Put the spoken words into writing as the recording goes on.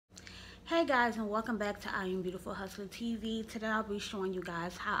Hey guys, and welcome back to IAmBeautifulHustlerTV. Today I'll be showing you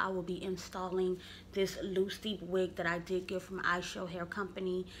guys how I will be installing this loose deep wig that I did get from Ishow hair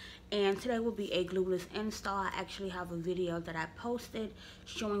company. And today will be a glueless install. I actually have a video that I posted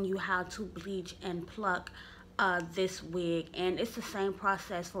showing you how to bleach and pluck this wig, and it's the same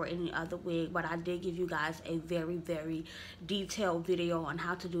process for any other wig, but I did give you guys a very detailed video on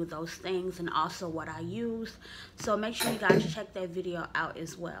how to do those things and also what I use, so make sure you guys check that video out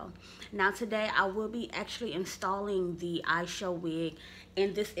as well. Now today I will be actually installing the Ishow wig,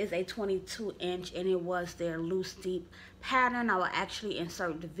 and this is a 22-inch and it was their loose deep pattern. I will actually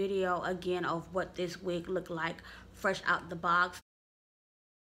insert the video again of what this wig looked like fresh out the box.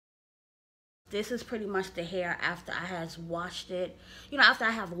 This is pretty much the hair after I have washed it. After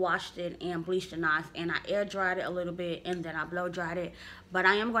I have washed it and bleached the knots, and I air dried it a little bit and then I blow dried it. But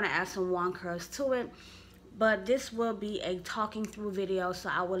I am going to add some wand curls to it. But this will be a talking through video, so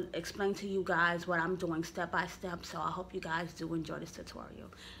I will explain to you guys what I'm doing step by step. So I hope you guys do enjoy this tutorial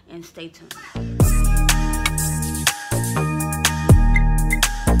and stay tuned.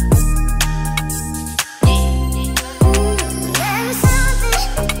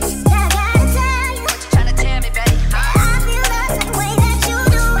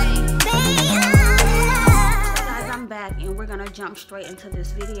 Jump straight into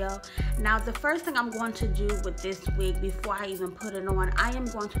this video. Now the first thing I'm going to do with this wig before I even put it on, I am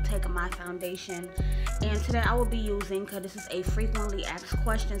going to take my foundation, and today I will be using, because this is a frequently asked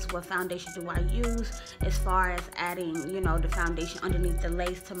questions, what foundation do I use as far as adding the foundation underneath the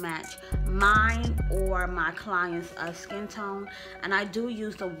lace to match mine or my client's skin tone. And I do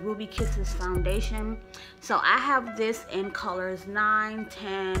use the Ruby Kisses foundation. So I have this in colors 9,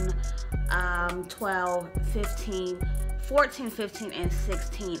 10, 12, 15, 14, 15, and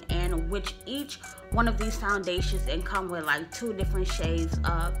 16, and which each one of these foundations and come with like 2 different shades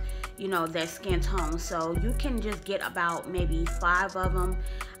of that skin tone. So you can just get about maybe 5 of them,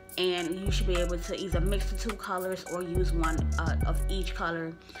 and you should be able to either mix the 2 colors or use one of each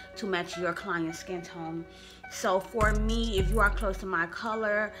color to match your client's skin tone. So for me, if you are close to my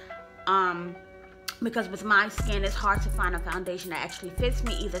color, because with my skin it's hard to find a foundation that actually fits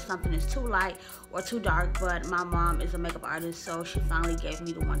me. Either something is too light or too dark, but my mom is a makeup artist, so she finally gave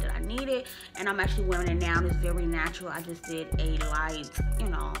me the one that I needed, and I'm actually wearing it now. It's very natural. I just did a light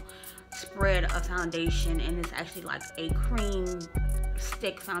spread of foundation, and it's actually like a cream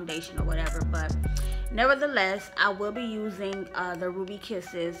stick foundation or whatever. But nevertheless, I will be using the Ruby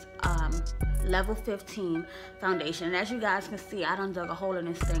Kisses level 15 foundation, and as you guys can see, I done dug a hole in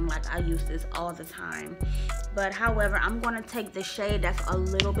this thing. Like, I use this all the time. But however, I'm going to take the shade that's a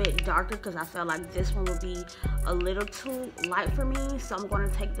little bit darker, because I felt like this one would be a little too light for me. So I'm going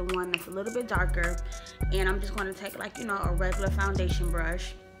to take the one that's a little bit darker, and I'm just going to take like a regular foundation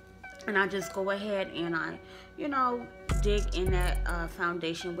brush, and I just go ahead and I dig in that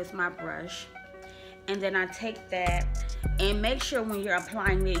foundation with my brush. And then I take that, and make sure when you're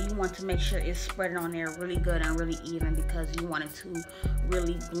applying it, you want to make sure it's spread on there really good and really even, because you want it to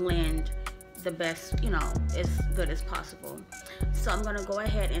really blend the best, as good as possible. So I'm going to go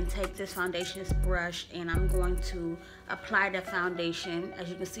ahead and take this foundation brush, and I'm going to apply that foundation. As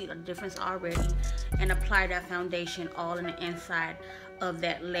you can see the difference already, and apply that foundation all in the inside of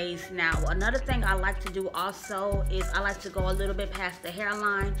that lace. Now another thing I like to do also is I like to go a little bit past the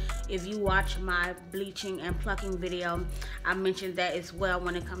hairline. If you watch my bleaching and plucking video, I mentioned that as well.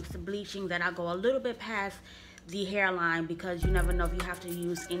 When it comes to bleaching, that I go a little bit past the hairline, because you never know if you have to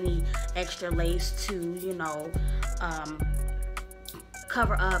use any extra lace to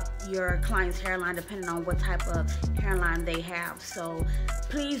cover up your client's hairline, depending on what type of hairline they have. So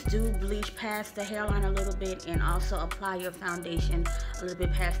please do bleach past the hairline a little bit, and also apply your foundation a little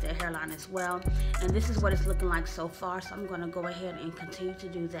bit past the hairline as well. And this is what it's looking like so far, so I'm going to go ahead and continue to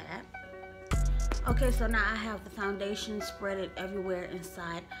do that. Okay, so now I have the foundation spread it everywhere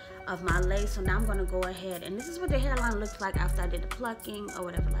inside of my lace. So now I'm going to go ahead, and this is what the hairline looks like after I did the plucking or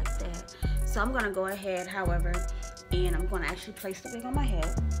whatever like that. So I'm going to go ahead, however, and I'm going to actually place the wig on my head.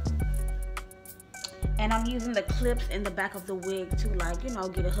 And I'm using the clips in the back of the wig to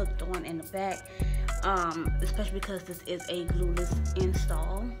get it hooked on in the back, especially because this is a glueless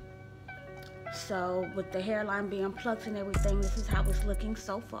install. So with the hairline being plucked and everything, this is how it's looking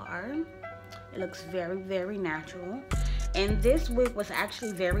so far. It looks very natural. And this wig was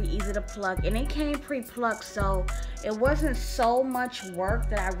actually very easy to pluck, and it came pre-plucked, so it wasn't so much work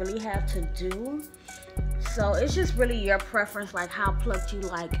that I really had to do. So it's just really your preference, like how plucked you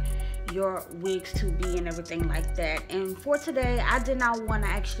like your wigs to be and everything like that. And for today, I did not want to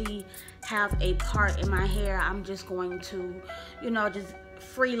actually have a part in my hair. I'm just going to, just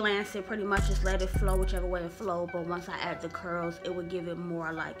freelance it, pretty much just let it flow whichever way it flow. But once I add the curls, it would give it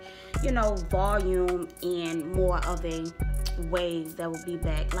more like, you know, volume and more of a wave that would be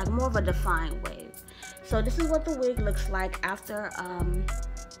back, like more of a defined wave. So this is what the wig looks like after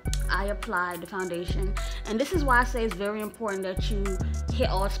I applied the foundation. And this is why I say it's very important that you hit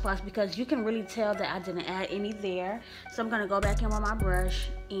all spots, because you can really tell that I didn't add any there. So I'm going to go back in with my brush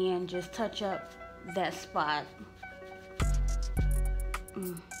and just touch up that spot.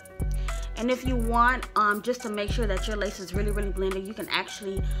 And if you want, just to make sure that your lace is really blended, you can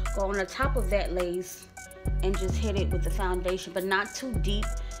actually go on the top of that lace and just hit it with the foundation, but not too deep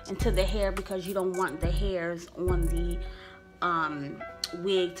into the hair, because you don't want the hairs on the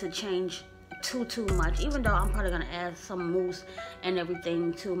wig to change too much. Even though I'm probably gonna add some mousse and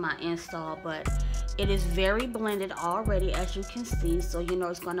everything to my install, but it is very blended already, as you can see, so you know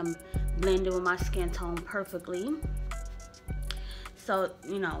it's gonna blend in with my skin tone perfectly. So,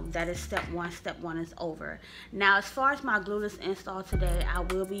 you know, that is step one. Step one is over. Now, as far as my glueless install today, I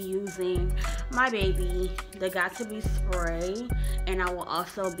will be using my baby, the Got To Be spray, and I will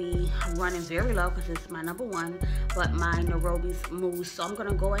also be running very low because it's my number one, but my Nairobi's mousse. So I'm going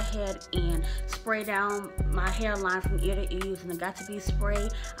to go ahead and spray down my hairline from ear to ear using the Got To Be spray.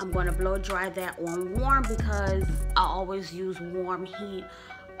 I'm going to blow dry that on warm, because I always use warm heat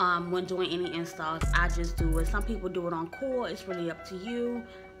when doing any installs. I just do it. Some people do it on cool. It's really up to you.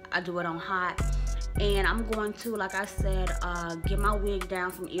 I do it on hot. And I'm going to, like I said, get my wig down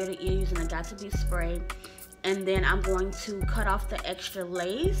from ear to ear using the Got To Be spray. And then I'm going to cut off the extra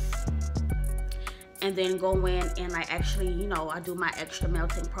lace. And then go in and I actually, you know, I do my extra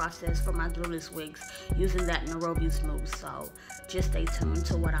melting process for my glueless wigs using that Nairobi's mousse. So just stay tuned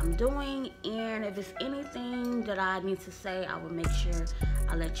to what I'm doing. And if it's anything that I need to say, I will make sure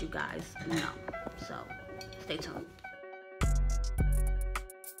I let you guys know. So stay tuned.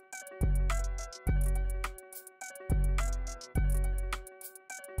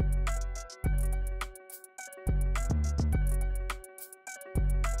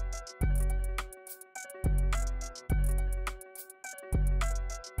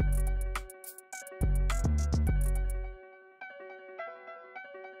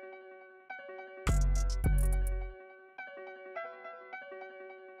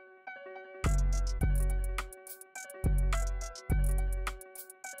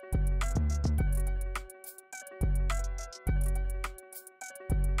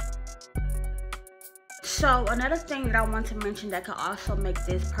 So another thing that I want to mention that could also make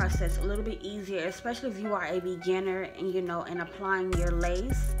this process a little bit easier, especially if you are a beginner and you know, in applying your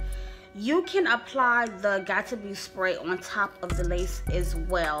lace, you can apply the Got To Be spray on top of the lace as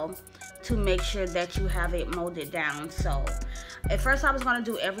well to make sure that you have it molded down. So at first I was going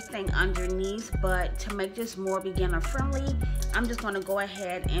to do everything underneath, but to make this more beginner friendly, I'm just going to go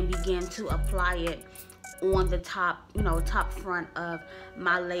ahead and begin to apply it on the top, you know, top front of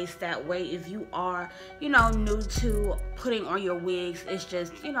my lace. That way, if you are, you know, new to putting on your wigs, it's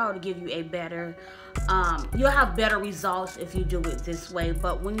just, you know, to give you a better, you'll have better results if you do it this way.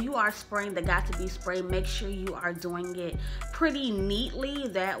 But when you are spraying the Got To Be spray, make sure you are doing it pretty neatly.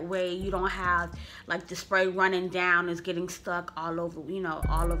 That way you don't have like the spray running down, is getting stuck all over, you know,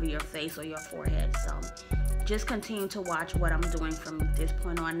 all over your face or your forehead. So just continue to watch what I'm doing from this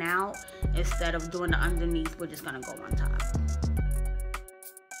point on out. Instead of doing the underneath, we're just gonna go on top.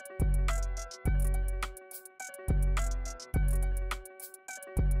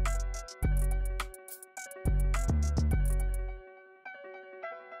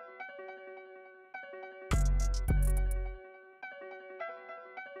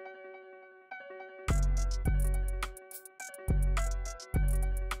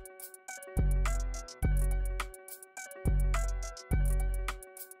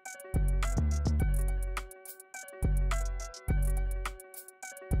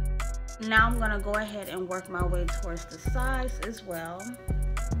 Now I'm gonna go ahead and work my way towards the sides as well.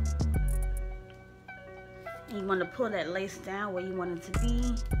 You want to pull that lace down where you want it to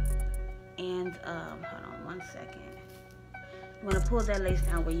be, and hold on one second. You want to pull that lace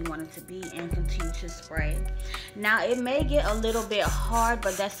down where you want it to be and continue to spray. Now it may get a little bit hard,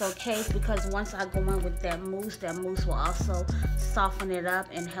 but that's okay, because once I go in with that mousse will also soften it up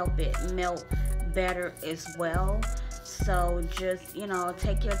and help it melt better as well. So just, you know,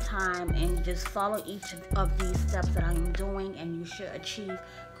 take your time and just follow each of these steps that I am doing, and you should achieve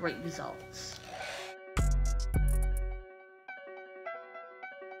great results.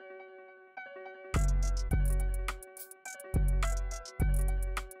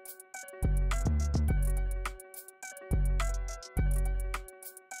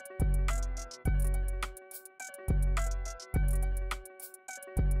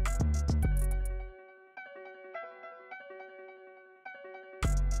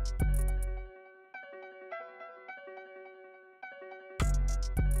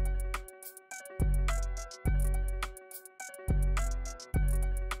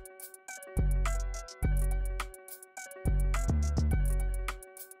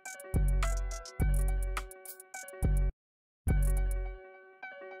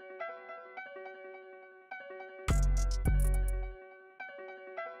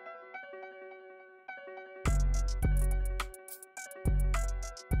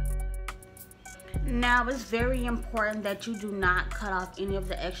 Now, it's very important that you do not cut off any of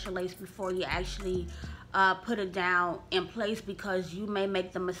the extra lace before you actually put it down in place, because you may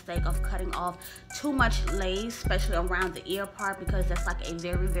make the mistake of cutting off too much lace, especially around the ear part, because that's like a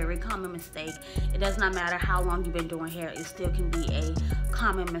very common mistake. It does not matter how long you've been doing hair, it still can be a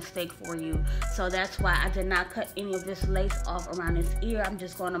common mistake for you. So that's why I did not cut any of this lace off around this ear. I'm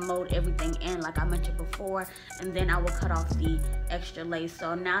just going to mold everything in like I mentioned before, and then I will cut off the extra lace.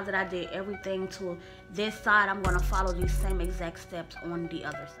 So now that I did everything to this side, I'm going to follow these same exact steps on the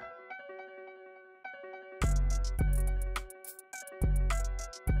other side.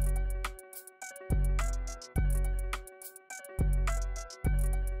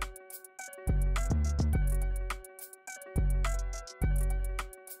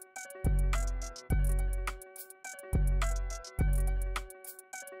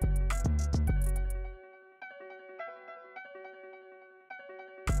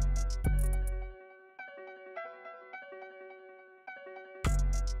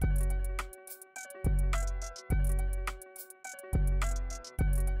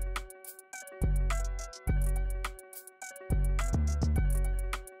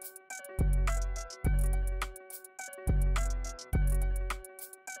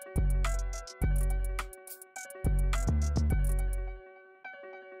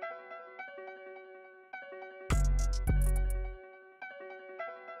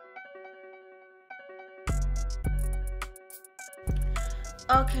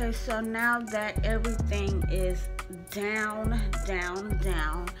 Okay, so now that everything is down,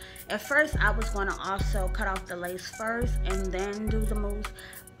 at first I was going to also cut off the lace first and then do the mousse,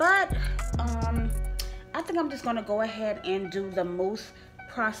 but I think I'm just going to go ahead and do the mousse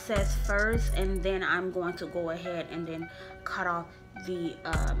process first, and then I'm going to go ahead and then cut off the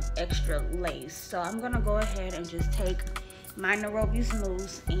extra lace. So I'm going to go ahead and just take my Nairobi's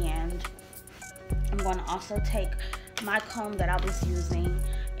mousse, and I'm going to also take my comb that I was using,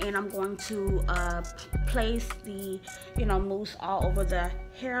 and I'm going to place the mousse all over the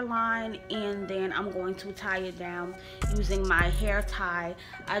hairline, and then I'm going to tie it down using my hair tie.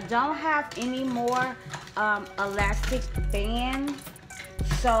 I don't have any more elastic band,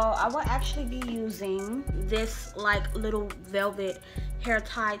 so I will actually be using this like little velvet hair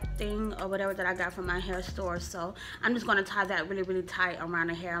tie thing or whatever that I got from my hair store. So I'm just going to tie that really tight around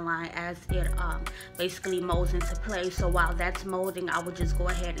the hairline as it basically molds into place. So while that's molding, I will just go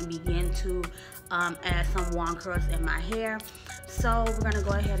ahead and begin to add some wand curls in my hair. So we're going to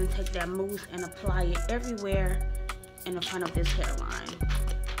go ahead and take that mousse and apply it everywhere in the front of this hairline.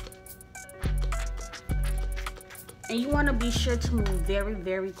 And you want to be sure to move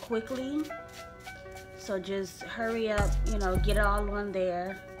very quickly. So just hurry up, get it all on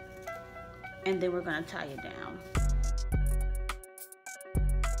there, and then we're going to tie it down.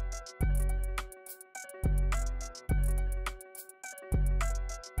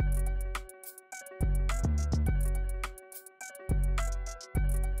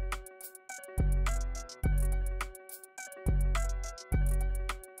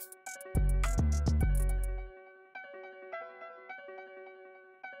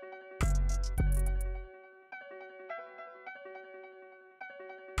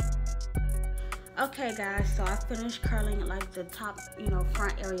 Okay guys, so I finished curling like the top,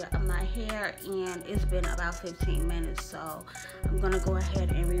 front area of my hair, and it's been about 15 minutes. So I'm gonna go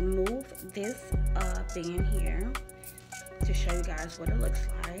ahead and remove this band here to show you guys what it looks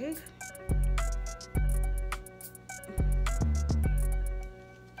like.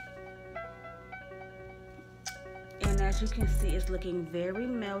 And as you can see, it's looking very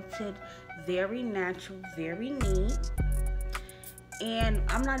melted, very natural, very neat. And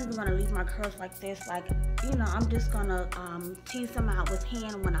I'm not even gonna leave my curls like this. Like, I'm just gonna tease them out with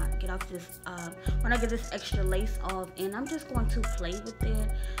hand when I get off this, when I get this extra lace off, and I'm just going to play with it.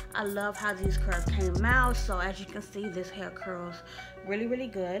 I love how these curls came out. So as you can see, this hair curls really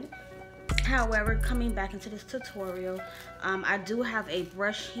good. However, coming back into this tutorial, I do have a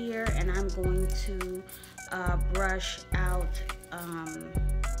brush here, and I'm going to brush out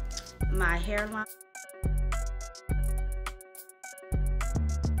my hairline.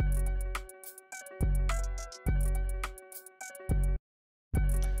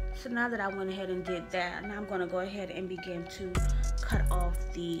 So now that I went ahead and did that, now I'm going to go ahead and begin to cut off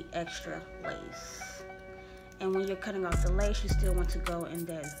the extra lace. And when you're cutting off the lace, you still want to go in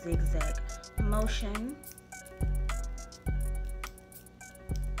that zigzag motion.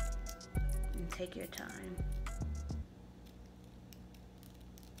 And take your time.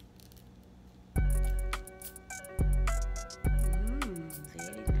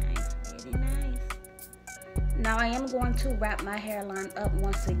 Now I am going to wrap my hairline up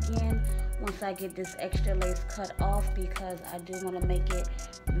once again once I get this extra lace cut off, because I do want to make it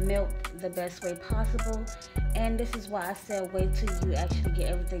melt the best way possible. And this is why I said wait till you actually get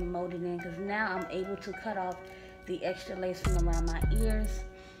everything molded in, because now I'm able to cut off the extra lace from around my ears,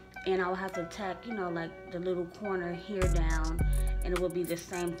 and I'll have to tack, you know, like the little corner here down, and it will be the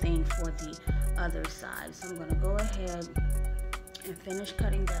same thing for the other side. So I'm going to go ahead and finish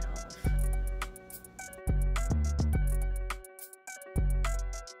cutting that off.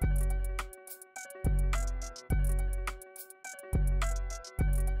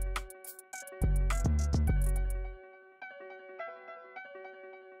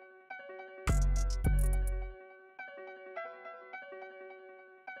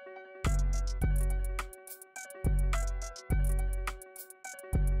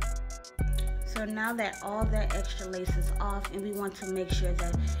 So now that all that extra lace is off, and we want to make sure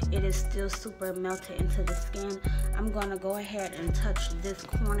that it is still super melted into the skin, I'm going to go ahead and touch this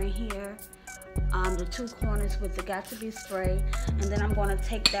corner here, the two corners with the Got To Be spray, and then I'm going to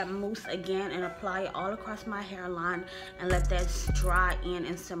take that mousse again and apply it all across my hairline and let that dry in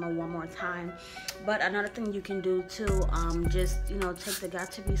and simmer one more time. But another thing you can do too, just, you know, take the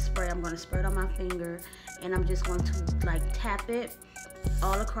Got To Be spray. I'm going to spray it on my finger, and I'm just going to like tap it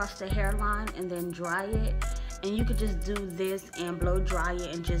all across the hairline and then dry it. And you could just do this and blow dry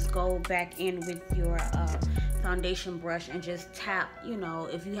it and just go back in with your foundation brush and just tap, you know,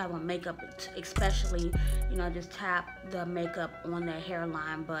 if you have a makeup especially, you know, just tap the makeup on that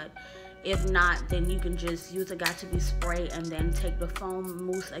hairline. But if not, then you can just use a Got To Be spray and then take the foam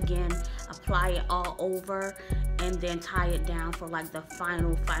mousse again, apply it all over, and then tie it down for like the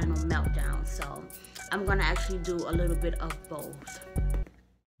final meltdown. So I'm gonna actually do a little bit of both.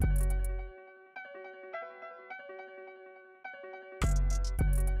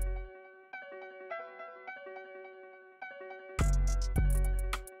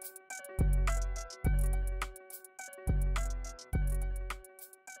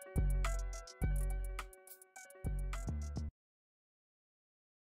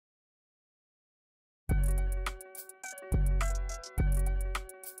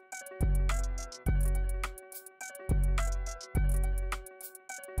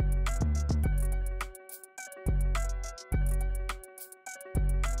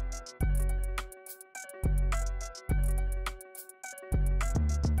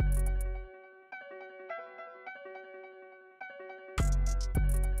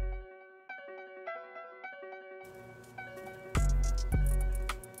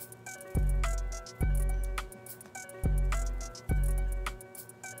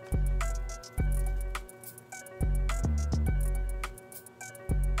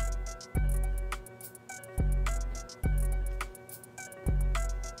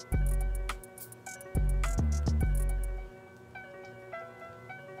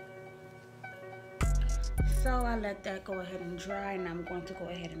 So I let that go ahead and dry, and I'm going to go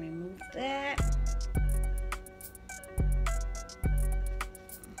ahead and remove that.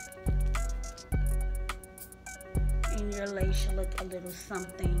 And your lace should look a little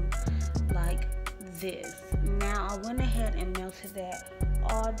something like this. Now I went ahead and melted that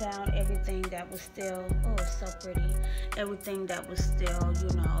all down, everything that was still, oh, it's so pretty, everything that was still,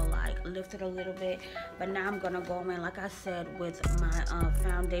 you know, like lifted a little bit. But now I'm gonna go in, like I said, with my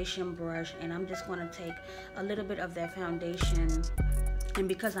foundation brush, and I'm just gonna take a little bit of that foundation, and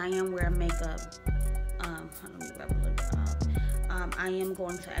because I am wearing makeup, let me rub a little bit off. I am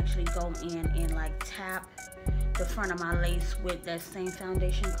going to actually go in and like tap the front of my lace with that same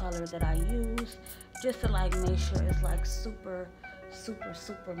foundation color that I use, just to like make sure it's like super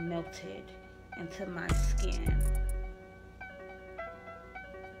melted into my skin.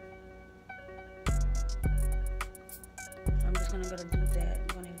 So I'm just gonna do that.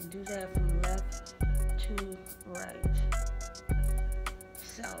 I'm gonna do that from left to right.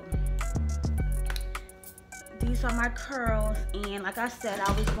 So these are my curls, and like I said,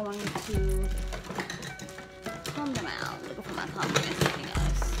 I was going to comb them out. Looking for my comb, guys.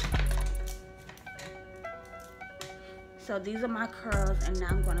 So these are my curls, and now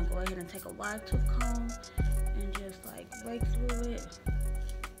I'm gonna go ahead and take a wide tooth comb and just like rake through it.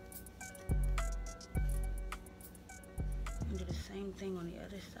 And do the same thing on the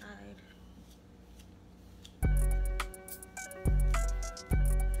other side.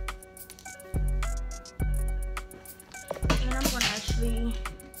 And I'm gonna actually,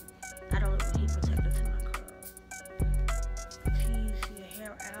 I don't know, heat protector to my curls. Tease your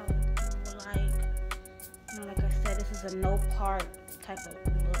hair out. Like I said, this is a no part type of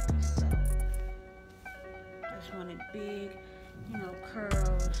look, so I just wanted big, you know,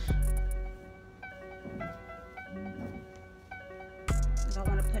 curls. If I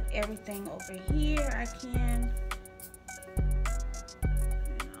want to put put everything over here, I can.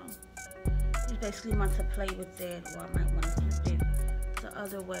 Just basically want to play with it, or I might want to flip it the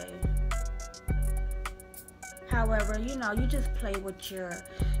other way. However, you know, you just play with your,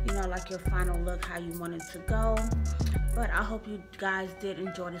 you know, like your final look, how you want it to go. But I hope you guys did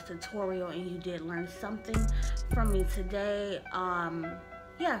enjoy this tutorial and you did learn something from me today.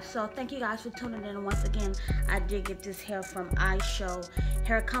 Yeah, so thank you guys for tuning in. Once again, I did get this hair from Ishow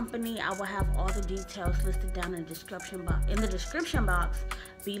Hair Company. I will have all the details listed down in the description box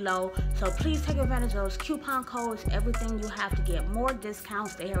below. So please take advantage of those coupon codes, everything you have to get more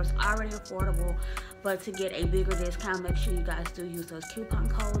discounts. The hair is already affordable, but to get a bigger discount, make sure you guys do use those coupon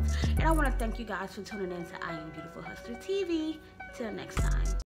codes. And I want to thank you guys for tuning in to IAmBeautifulHustlerTV. Till next time.